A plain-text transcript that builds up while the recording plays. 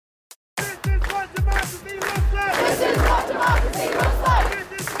democracy looks like.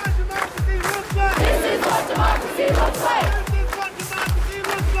 This is what democracy looks like. This is what democracy looks like. This is what democracy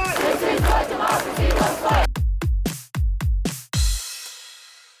looks like. This is what democracy looks like.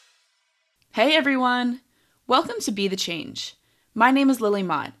 Hey everyone! Welcome to Be the Change. My name is Lily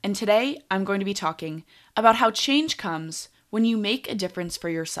Mott, and today I'm going to be talking about how change comes when you make a difference for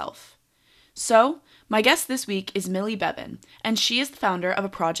yourself. So, my guest this week is Millie Bevan, and she is the founder of a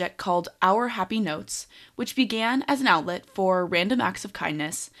project called Our Happy Notes, which began as an outlet for random acts of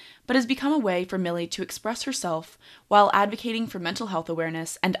kindness, but has become a way for Millie to express herself while advocating for mental health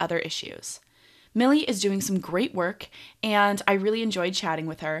awareness and other issues. Millie is doing some great work, and I really enjoyed chatting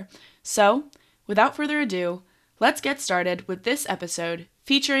with her. So, without further ado, let's get started with this episode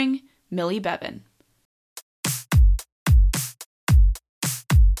featuring Millie Bevan.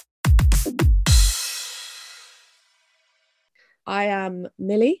 I am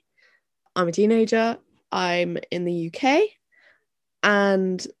Millie. I'm a teenager. I'm in the UK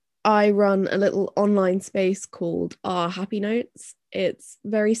and I run a little online space called Our Happy Notes. It's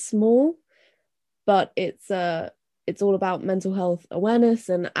very small, but it's all about mental health awareness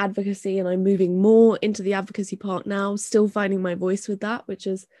and advocacy, and I'm moving more into the advocacy part now, still finding my voice with that, which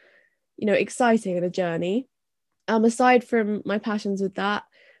is, exciting and a journey. Aside from my passions with that,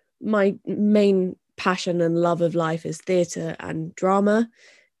 my main passion and love of life is theatre and drama,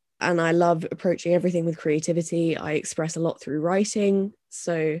 and I love approaching everything with creativity. I express a lot through writing,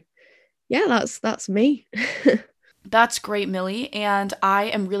 so yeah, that's me. That's great, Millie, and I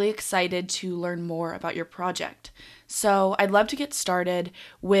am really excited to learn more about your project. So I'd love to get started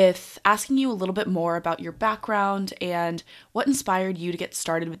with asking you a little bit more about your background and what inspired you to get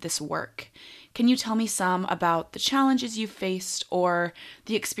started with this work. Can you tell me some about the challenges you've faced or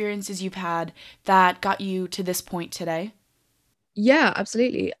the experiences you've had that got you to this point today? Yeah,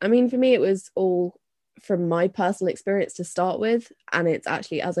 absolutely. I mean, for me, it was all from my personal experience to start with, and it's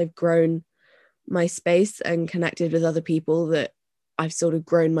actually as I've grown my space and connected with other people that I've sort of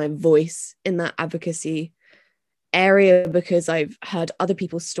grown my voice in that advocacy area, because I've heard other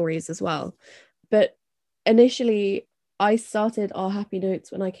people's stories as well. But initially, I started Our Happy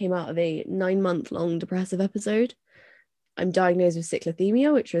Notes when I came out of a 9-month-long depressive episode. I'm diagnosed with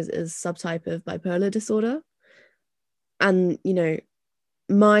cyclothymia, which is a subtype of bipolar disorder. And,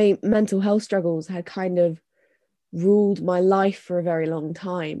 my mental health struggles had kind of ruled my life for a very long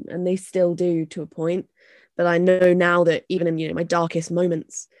time, and they still do to a point. But I know now that even in my darkest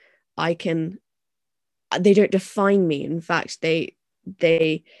moments, they don't define me. In fact, they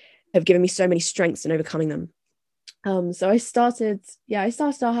have given me so many strengths in overcoming them. So I started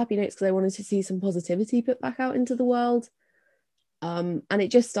Our Happy Notes because I wanted to see some positivity put back out into the world. And it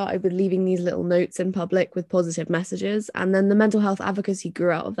just started with leaving these little notes in public with positive messages, and then the mental health advocacy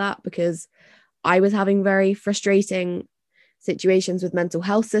grew out of that because I was having very frustrating situations with mental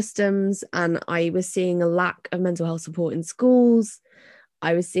health systems, and I was seeing a lack of mental health support in schools.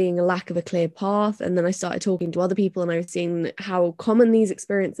 I was seeing a lack of a clear path, and then I started talking to other people and I was seeing how common these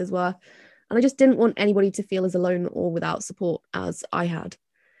experiences were, and I just didn't want anybody to feel as alone or without support as I had.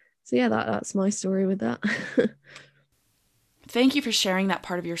 So yeah, that's my story with that. Thank you for sharing that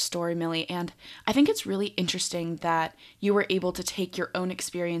part of your story, Millie, and I think it's really interesting that you were able to take your own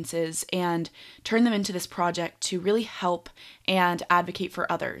experiences and turn them into this project to really help and advocate for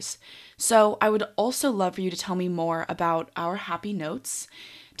others. So I would also love for you to tell me more about Our Happy Notes.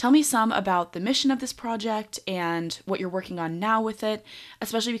 Tell me some about the mission of this project and what you're working on now with it,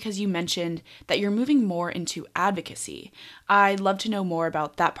 especially because you mentioned that you're moving more into advocacy. I'd love to know more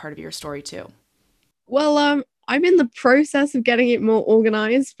about that part of your story too. Well, I'm in the process of getting it more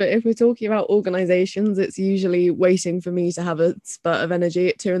organized, but if we're talking about organizations, it's usually waiting for me to have a spurt of energy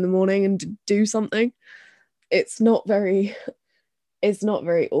at 2 a.m. and do something. It's not very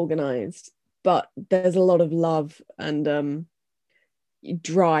organized, but there's a lot of love and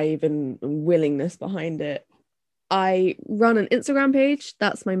drive and willingness behind it. I run an Instagram page,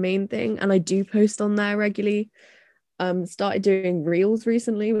 that's my main thing, and I do post on there regularly. Started doing reels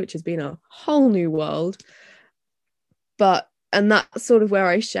recently, which has been a whole new world. And that's sort of where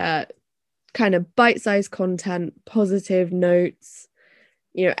I share kind of bite-sized content, positive notes,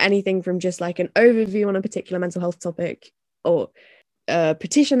 anything from just like an overview on a particular mental health topic, or a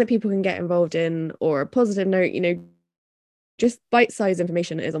petition that people can get involved in, or a positive note, just bite-sized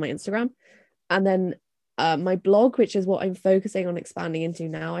information is on my Instagram. And then my blog, which is what I'm focusing on expanding into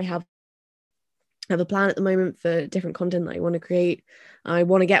now. I have a plan at the moment for different content that I want to create. I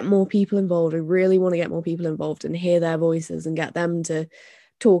want to get more people involved. I really want to get more people involved and hear their voices and get them to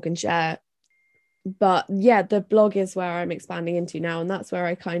talk and share. But yeah, the blog is where I'm expanding into now, and that's where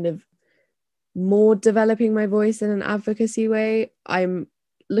I kind of more developing my voice in an advocacy way. I'm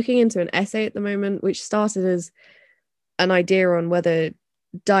looking into an essay at the moment, which started as an idea on whether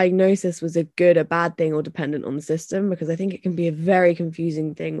diagnosis was a good or bad thing or dependent on the system, because I think it can be a very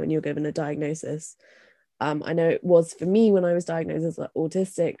confusing thing when you're given a diagnosis. I know it was for me when I was diagnosed as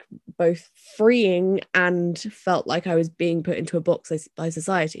autistic, both freeing and felt like I was being put into a box by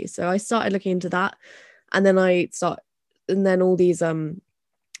society. So I started looking into that, and then all these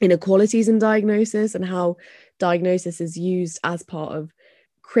inequalities in diagnosis and how diagnosis is used as part of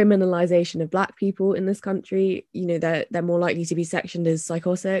criminalization of Black people in this country. You know, they're more likely to be sectioned as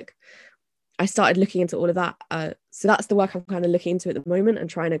psychotic. I started looking into all of that. So that's the work I'm kind of looking into at the moment, and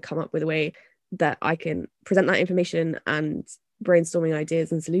trying to come up with a way that I can present that information and brainstorming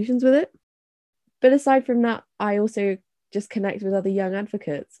ideas and solutions with it. But aside from that, I also just connect with other young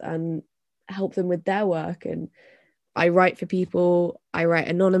advocates and help them with their work. And I write for people, I write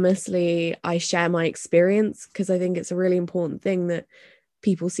anonymously, I share my experience, because I think it's a really important thing that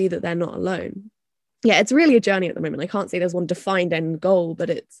people see that they're not alone. Yeah, it's really a journey at the moment. I can't say there's one defined end goal, but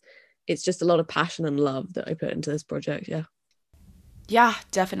it's just a lot of passion and love that I put into this project. Yeah. Yeah,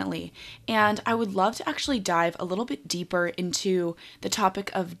 definitely. And I would love to actually dive a little bit deeper into the topic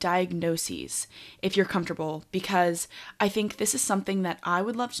of diagnoses, if you're comfortable, because I think this is something that I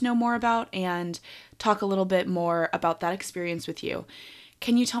would love to know more about and talk a little bit more about that experience with you.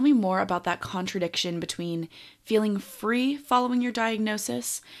 Can you tell me more about that contradiction between feeling free following your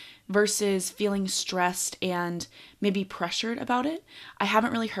diagnosis versus feeling stressed and maybe pressured about it? I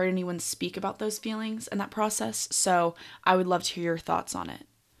haven't really heard anyone speak about those feelings and that process, so I would love to hear your thoughts on it.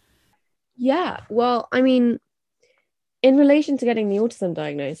 Yeah, well, I mean, in relation to getting the autism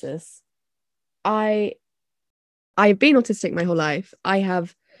diagnosis, I I've been autistic my whole life. I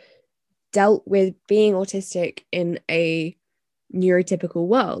have dealt with being autistic in a neurotypical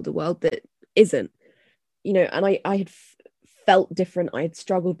world, a world that isn't, and I had felt different. I had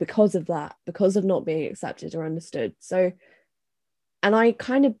struggled because of that, because of not being accepted or understood. So, and I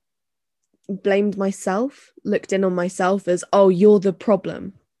kind of blamed myself, looked in on myself as, oh, you're the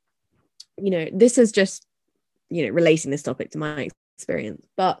problem. This is just, relating this topic to my experience,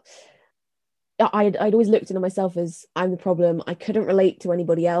 but I'd always looked into myself as, I'm the problem. I couldn't relate to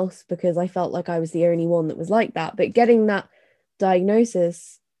anybody else because I felt like I was the only one that was like that. But getting that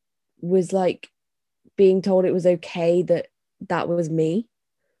diagnosis was like being told it was okay that that was me.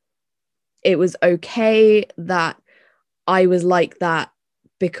 It was okay that I was like that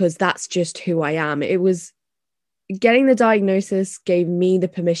because that's just who I am. It was getting the diagnosis gave me the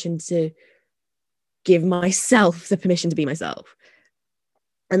permission to give myself the permission to be myself.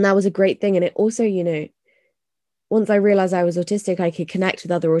 And that was a great thing. And it also, once I realized I was autistic, I could connect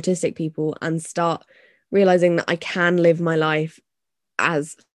with other autistic people and start realizing that I can live my life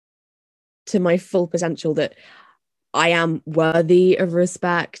as to my full potential, that I am worthy of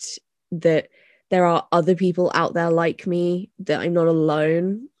respect, that there are other people out there like me, that I'm not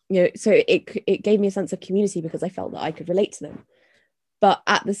alone. So it gave me a sense of community because I felt that I could relate to them. But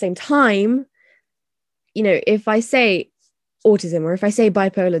at the same time, if I say autism or if I say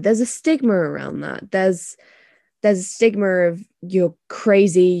bipolar, there's a stigma around that. There's a stigma of you're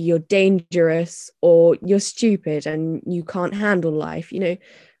crazy, you're dangerous, or you're stupid and you can't handle life,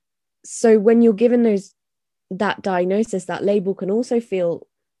 So when you're given that diagnosis, that label can also feel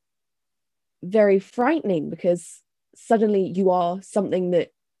very frightening, because suddenly you are something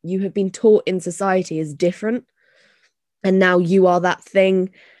that you have been taught in society is different, and now you are that thing,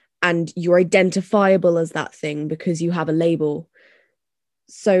 and you're identifiable as that thing because you have a label.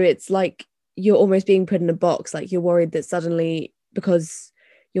 So it's like you're almost being put in a box. Like you're worried that suddenly, because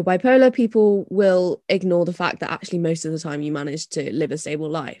you're bipolar, people will ignore the fact that actually most of the time you manage to live a stable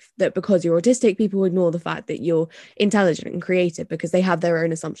life. That because you're autistic, people ignore the fact that you're intelligent and creative because they have their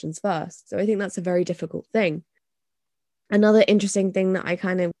own assumptions first. So I think that's a very difficult thing. Another interesting thing that I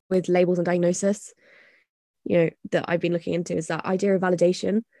kind of, with labels and diagnosis, that I've been looking into, is that idea of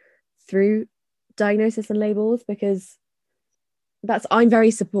validation through diagnosis and labels, because I'm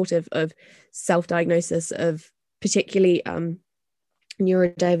very supportive of self-diagnosis, of particularly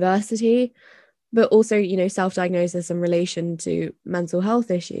neurodiversity, but also, self-diagnosis in relation to mental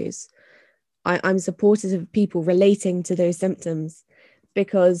health issues. I'm supportive of people relating to those symptoms,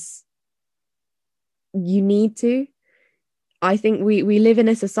 because you need to. I think we live in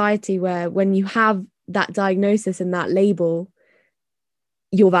a society where when you have that diagnosis and that label,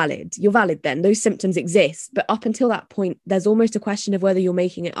 you're valid then. Those symptoms exist. But up until that point, there's almost a question of whether you're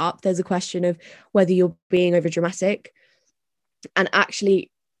making it up. There's a question of whether you're being over dramatic. And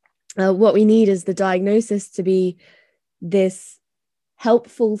actually, what we need is the diagnosis to be this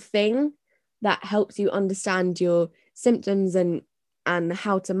helpful thing that helps you understand your symptoms and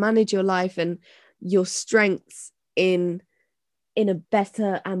how to manage your life and your strengths in a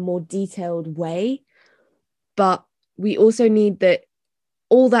better and more detailed way. But we also need that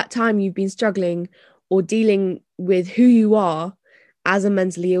all that time you've been struggling or dealing with who you are as a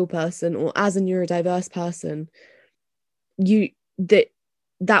mentally ill person or as a neurodiverse person, you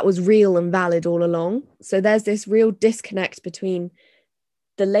that was real and valid all along. So there's this real disconnect between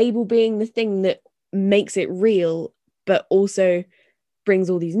the label being the thing that makes it real, but also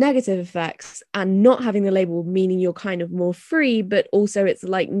brings all these negative effects, and not having the label meaning you're kind of more free, but also it's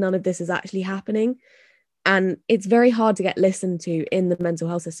like none of this is actually happening. And it's very hard to get listened to in the mental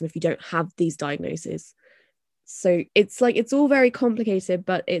health system if you don't have these diagnoses. So it's like it's all very complicated,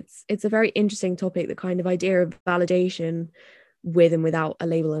 but it's a very interesting topic, the kind of idea of validation with and without a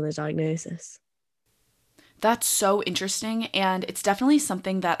label and a diagnosis. That's so interesting, and it's definitely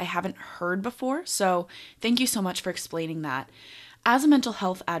something that I haven't heard before, so thank you so much for explaining that. As a mental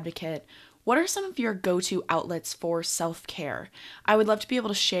health advocate, what are some of your go-to outlets for self-care? I would love to be able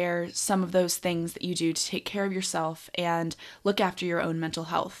to share some of those things that you do to take care of yourself and look after your own mental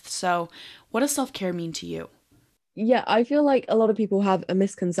health. So, what does self-care mean to you? Yeah, I feel like a lot of people have a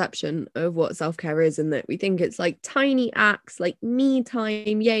misconception of what self-care is, and that we think it's like tiny acts like me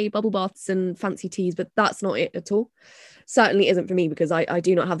time, yay, bubble baths and fancy teas, but that's not it at all. Certainly isn't for me, because I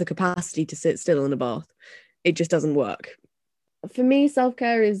do not have the capacity to sit still in a bath. It just doesn't work. For me,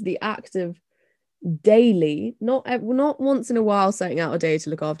 self-care is the act of daily, not once in a while setting out a day to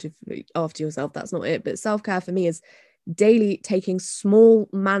look after yourself. That's not it. But self-care for me is daily taking small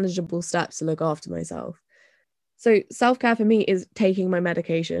manageable steps to look after myself. So self-care for me is taking my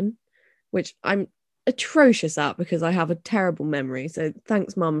medication, which I'm atrocious at because I have a terrible memory. So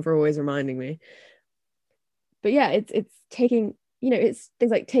thanks, mum, for always reminding me. But yeah, it's taking, it's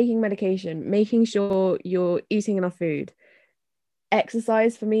things like taking medication, making sure you're eating enough food.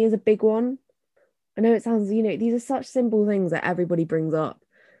 Exercise for me is a big one. I know it sounds, these are such simple things that everybody brings up,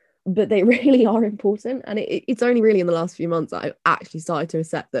 but they really are important. And it's only really in the last few months that I've actually started to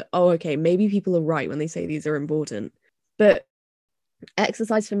accept that, oh, okay, maybe people are right when they say these are important. But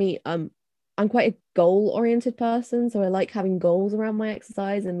exercise for me, I'm quite a goal-oriented person. So I like having goals around my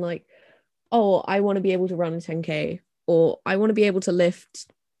exercise, and like, oh, I want to be able to run a 10K, or I want to be able to lift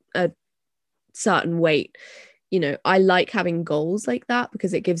a certain weight. I like having goals like that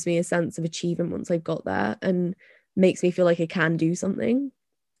because it gives me a sense of achievement once I've got there and makes me feel like I can do something.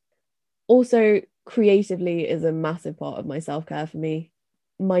 Also, creatively is a massive part of my self-care for me.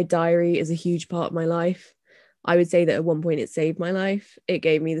 My diary is a huge part of my life. I would say that at one point it saved my life. It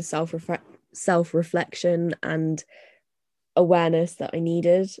gave me the self-reflection and awareness that I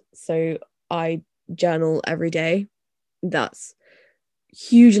needed. So I journal every day. That's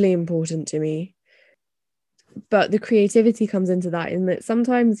hugely important to me. But the creativity comes into that, in that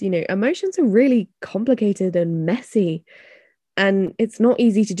sometimes, emotions are really complicated and messy, and it's not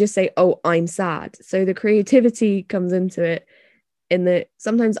easy to just say, oh, I'm sad. So the creativity comes into it, in that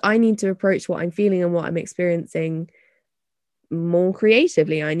sometimes I need to approach what I'm feeling and what I'm experiencing more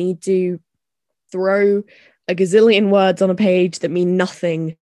creatively. I need to throw a gazillion words on a page that mean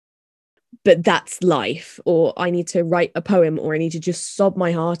nothing, but that's life. Or I need to write a poem, or I need to just sob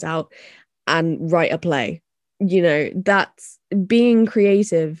my heart out and write a play. That's being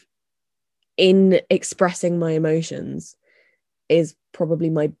creative in expressing my emotions is probably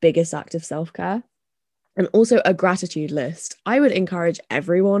my biggest act of self-care. And also a gratitude list. I would encourage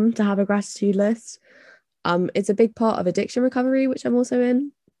everyone to have a gratitude list. It's a big part of addiction recovery, which I'm also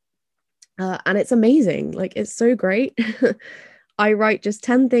in. And it's amazing. Like, it's so great. I write just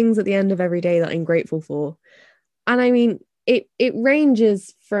 10 things at the end of every day that I'm grateful for. And I mean, it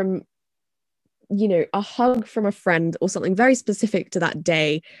ranges from, a hug from a friend or something very specific to that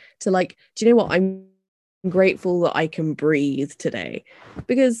day, to like, do you know what? I'm grateful that I can breathe today,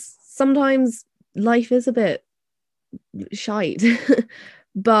 because sometimes life is a bit shite.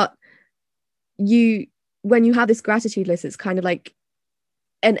 But when you have this gratitude list, it's kind of like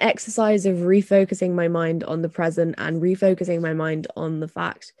an exercise of refocusing my mind on the present and refocusing my mind on the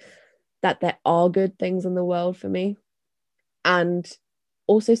fact that there are good things in the world for me, and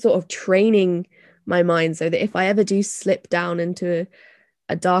also sort of training my mind so that if I ever do slip down into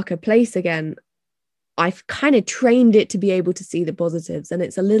a darker place again, I've kind of trained it to be able to see the positives, and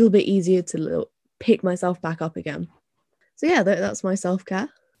it's a little bit easier to pick myself back up again. So yeah, that's my self-care.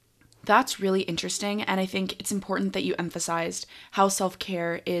 That's really interesting, and I think it's important that you emphasized how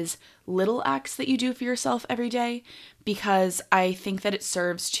self-care is little acts that you do for yourself every day, because I think that it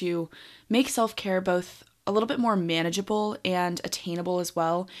serves to make self-care both a little bit more manageable and attainable as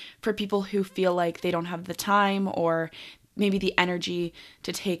well for people who feel like they don't have the time or maybe the energy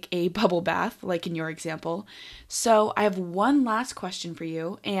to take a bubble bath, like in your example. So I have one last question for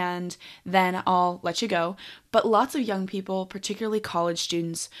you, and then I'll let you go. But lots of young people, particularly college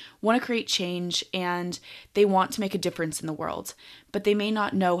students, want to create change and they want to make a difference in the world, but they may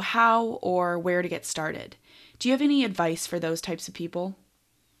not know how or where to get started. Do you have any advice for those types of people?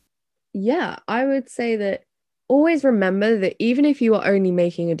 Yeah, I would say that always remember that even if you are only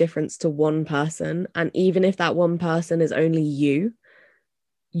making a difference to one person, and even if that one person is only you,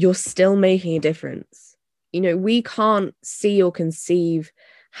 you're still making a difference. We can't see or conceive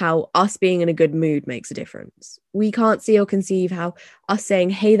how us being in a good mood makes a difference. We can't see or conceive how us saying,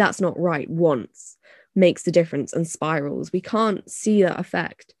 hey, that's not right once makes the difference and spirals. We can't see that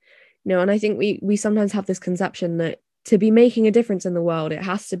effect. And I think we sometimes have this conception that to be making a difference in the world, it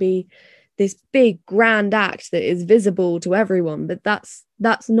has to be this big grand act that is visible to everyone, but that's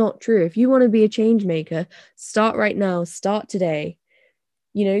not true. If you want to be a change maker, start right now, start today.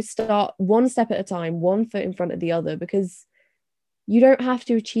 Start one step at a time, one foot in front of the other, because you don't have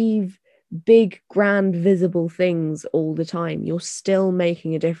to achieve big grand visible things all the time. You're still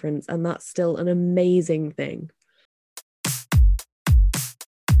making a difference, and that's still an amazing thing.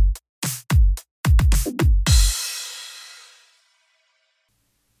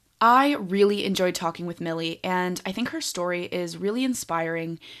 I really enjoyed talking with Millie, and I think her story is really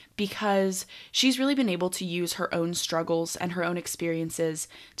inspiring because she's really been able to use her own struggles and her own experiences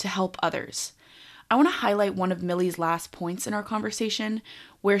to help others. I want to highlight one of Millie's last points in our conversation,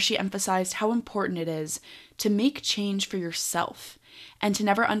 where she emphasized how important it is to make change for yourself and to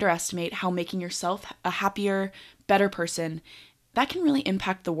never underestimate how making yourself a happier, better person, that can really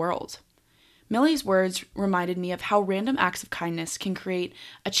impact the world. Millie's words reminded me of how random acts of kindness can create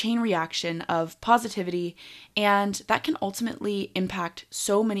a chain reaction of positivity, and that can ultimately impact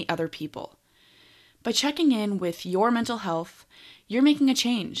so many other people. By checking in with your mental health, you're making a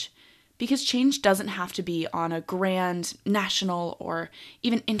change, because change doesn't have to be on a grand national or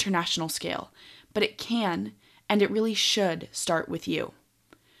even international scale, but it can, and it really should start with you.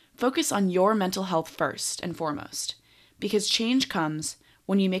 Focus on your mental health first and foremost, because change comes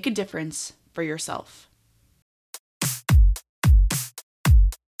when you make a difference for yourself.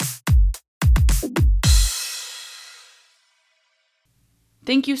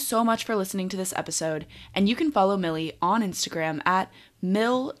 Thank you so much for listening to this episode, and you can follow Millie on Instagram at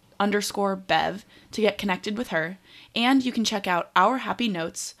mill_bev to get connected with her, and you can check out Our Happy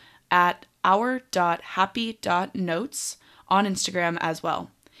Notes at our.happy.notes on Instagram as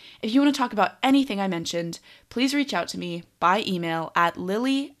well. If you want to talk about anything I mentioned, please reach out to me by email at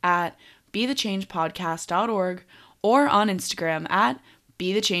lily@bethechangepodcast.org or on Instagram at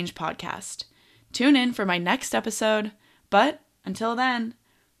bethechangepodcast. Tune in for my next episode, but until then,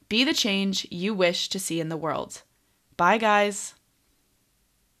 be the change you wish to see in the world. Bye, guys.